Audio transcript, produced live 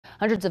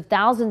Hundreds of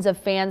thousands of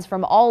fans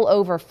from all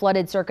over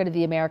flooded Circuit of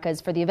the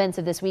Americas for the events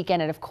of this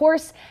weekend and, of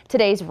course,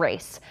 today's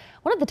race.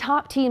 One of the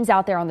top teams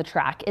out there on the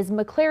track is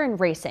McLaren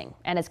Racing,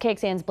 and as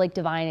KXAN's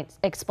DeVine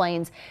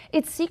explains,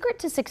 its secret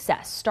to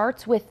success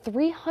starts with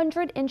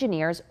 300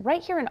 engineers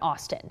right here in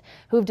Austin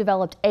who have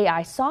developed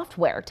AI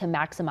software to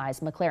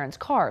maximize McLaren's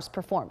car's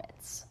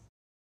performance.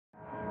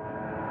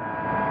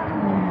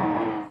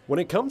 When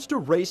it comes to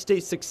race day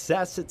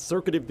success at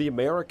Circuit of the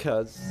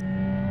Americas,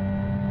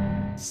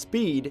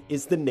 speed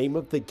is the name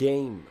of the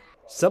game.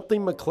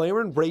 Something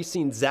McLaren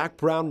Racing Zach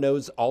Brown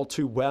knows all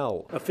too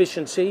well.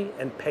 Efficiency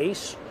and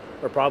pace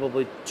are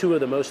probably two of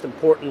the most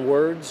important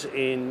words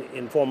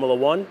in Formula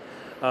One,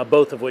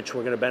 both of which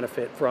we're going to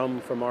benefit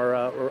from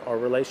our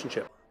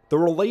relationship. The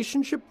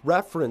relationship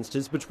referenced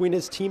is between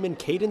his team and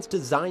Cadence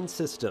Design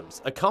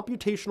Systems, a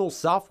computational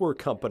software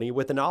company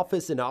with an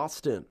office in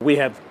Austin. We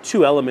have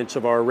two elements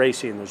of our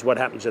racing. There's what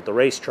happens at the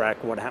racetrack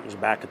and what happens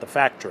back at the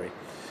factory.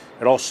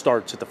 It all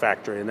starts at the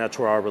factory, and that's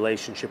where our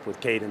relationship with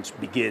Cadence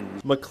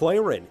begins.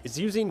 McLaren is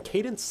using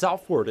Cadence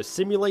software to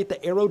simulate the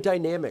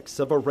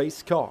aerodynamics of a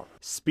race car,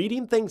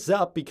 speeding things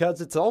up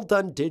because it's all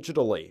done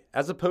digitally,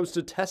 as opposed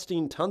to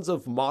testing tons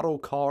of model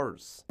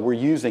cars. We're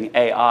using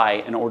AI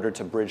in order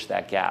to bridge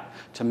that gap,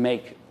 to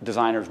make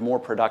designers more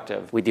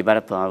productive. We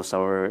developed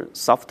our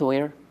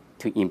software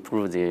to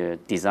improve the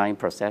design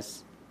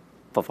process,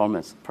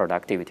 performance,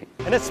 productivity.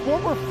 In a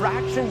sport where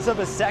fractions of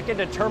a second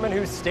determine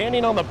who's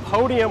standing on the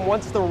podium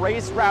once the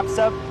race wraps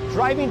up,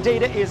 driving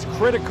data is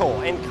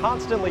critical and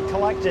constantly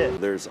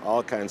collected. There's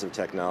all kinds of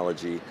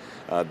technology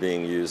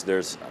being used.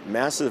 There's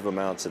massive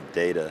amounts of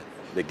data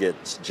that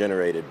gets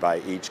generated by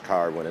each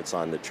car when it's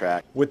on the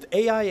track. With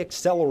AI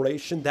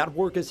acceleration, that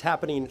work is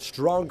happening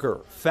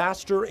stronger,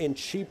 faster, and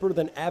cheaper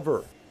than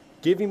ever,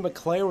 giving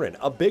McLaren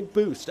a big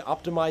boost to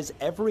optimize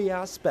every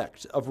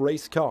aspect of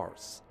race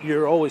cars.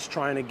 You're always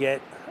trying to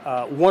get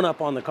one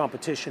up on the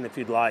competition if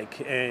you'd like,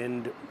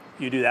 and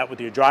you do that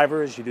with your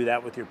drivers, you do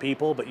that with your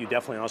people, but you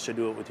definitely also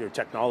do it with your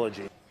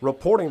technology.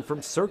 Reporting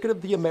from Circuit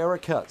of the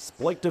Americas,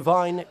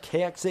 DeVine,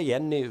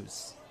 KXAN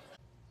News.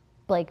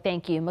 Blake,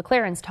 thank you.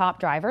 McLaren's top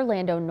driver,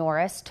 Lando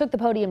Norris, took the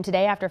podium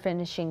today after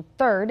finishing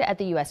third at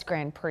the U.S.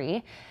 Grand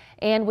Prix.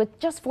 And with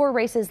just 4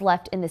 races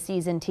left in the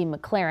season, Team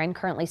McLaren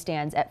currently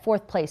stands at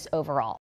 4th place overall.